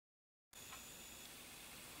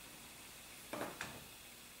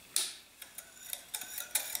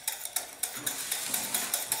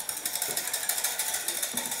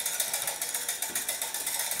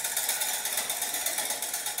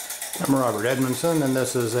I'm Robert Edmondson, and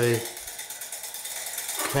this is a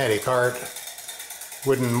Kinetic Art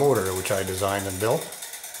wooden motor which I designed and built.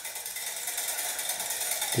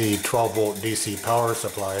 The 12-volt DC power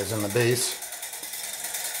supply is in the base,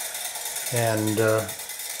 and the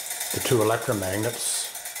two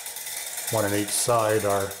electromagnets, one on each side,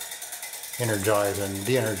 are energized and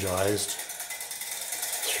de-energized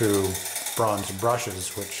through bronze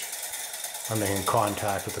brushes which are making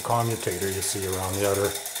contact with the commutator you see around the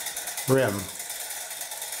outer rim.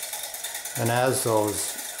 And as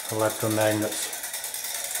those electromagnets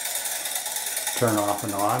turn off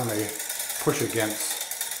and on, they push against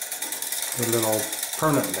the little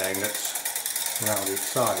permanent magnets around each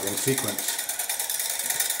side in sequence.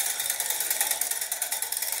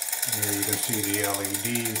 Here you can see the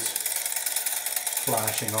LEDs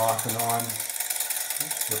flashing off and on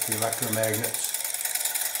with the electromagnets.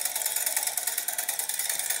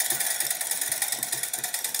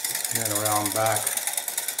 And then around back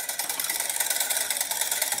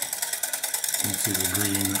you can see the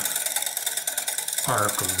green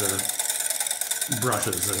arc of the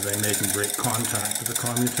brushes as they make and break contact with the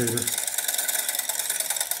commutator.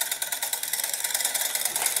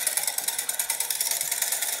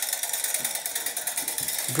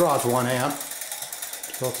 It draws 1 amp,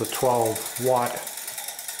 so it's a 12-watt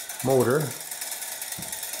motor.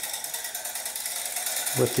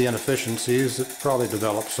 With the inefficiencies, it probably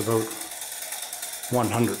develops about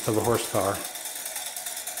 1/100th of a horsepower.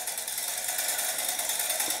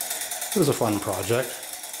 It was a fun project.